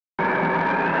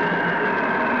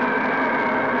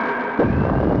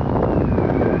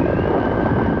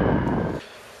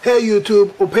Hey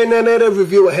YouTube, opinionated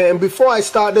reviewer here, and before I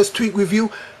start this tweak review,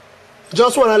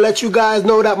 just want to let you guys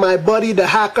know that my buddy the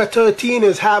Hacker 13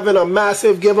 is having a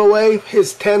massive giveaway,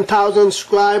 his 10,000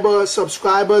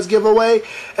 subscribers giveaway,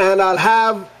 and I'll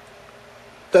have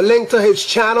the link to his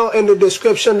channel in the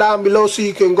description down below so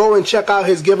you can go and check out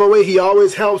his giveaway. He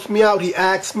always helps me out. He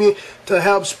asks me to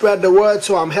help spread the word,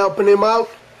 so I'm helping him out.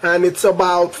 And it's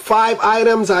about 5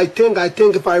 items, I think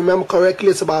if I remember correctly,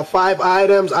 it's about 5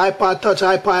 items: iPod Touch,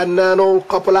 iPad Nano,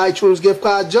 couple iTunes gift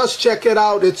cards. Just check it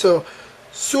out. It's a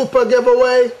super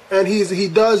giveaway, and he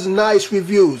does nice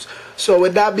reviews. So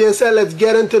with that being said, let's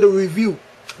get into the review.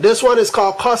 This one is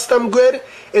called CustomGrid.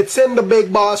 It's in the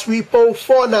Big Boss repo,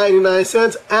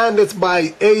 $4.99, and it's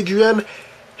by Adrian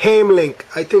HameLink.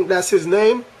 I think that's his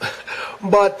name.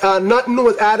 But nothing new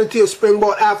was added to your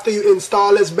Springboard after you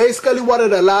install this. Basically what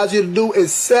it allows you to do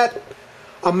is set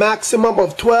a maximum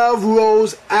of 12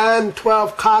 rows and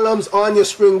 12 columns on your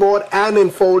Springboard and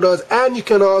in folders, and you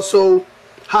can also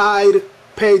hide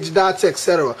page dots,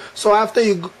 etc. So after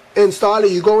you install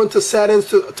it, you go into settings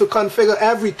to configure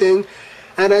everything,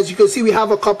 and as you can see, we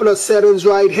have a couple of settings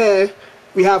right here.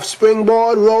 We have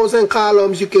Springboard, rows and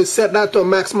columns. You can set that to a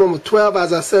maximum of 12,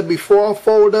 as I said before.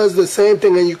 Folders, the same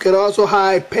thing, and you can also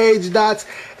hide page dots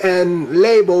and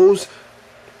labels.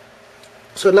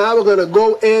 So now we're going to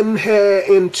go in here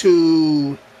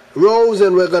into rows,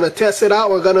 and we're going to test it out.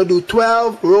 We're going to do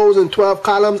 12 rows and 12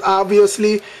 columns.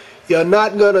 Obviously, you're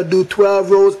not going to do 12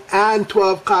 rows and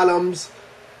 12 columns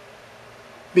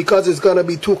because it's going to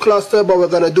be too clustered, but we're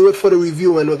going to do it for the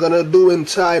review, and we're going to do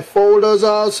inside folders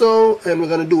also, and we're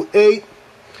going to do 8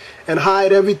 and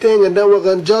hide everything, and then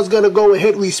we're just going to go and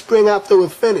hit respring after we're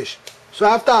finished. So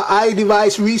after our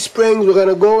iDevice resprings, we're going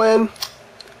to go in,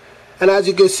 and as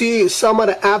you can see, some of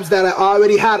the apps that I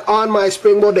already had on my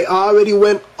Springboard, they already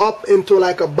went up into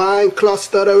like a bind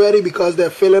clustered already because they're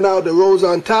filling out the rows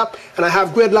on top, and I have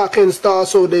gridlock installed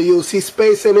so that you'll see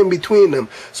spacing in between them.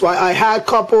 So I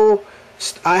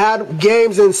had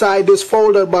games inside this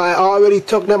folder, but I already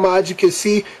took them out. As you can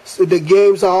see, so the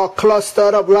games are all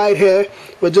clustered up right here.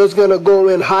 We're just going to go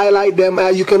and highlight them.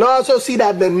 You can also see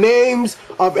that the names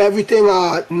of everything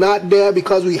are not there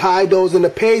because we hide those, and the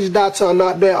page dots are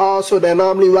not there also. They're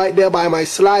normally right there by my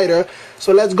slider.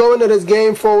 So let's go into this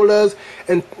game folders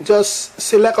and just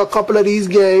select a couple of these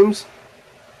games.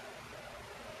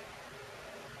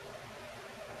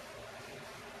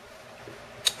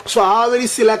 So I already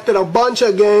selected a bunch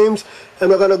of games, and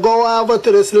we're going to go over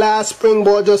to this last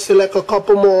Springboard, just select a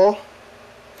couple more.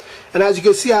 And as you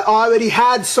can see, I already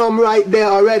had some right there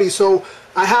already. So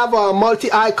I have a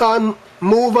multi-icon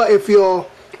mover if you're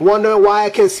wondering why I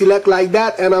can select like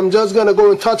that. And I'm just going to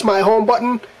go and touch my home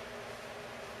button.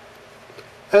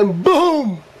 And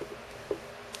boom!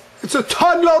 It's a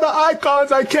ton load of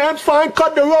icons. I can't find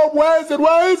cut the rope. Where is it?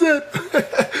 Where is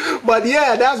it? But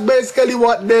yeah, that's basically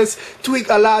what this tweak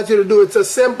allows you to do. It's a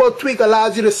simple tweak,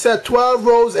 allows you to set 12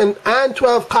 rows and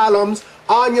 12 columns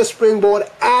on your Springboard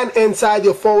and inside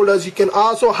your folders. You can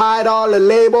also hide all the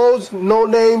labels, no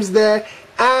names there,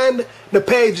 and the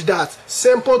page dots.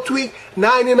 Simple tweak,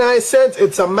 99 cents.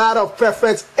 It's a matter of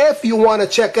preference if you want to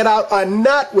check it out or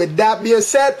not. With that being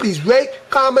said, please rate,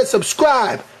 comment,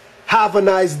 subscribe. Have a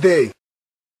nice day.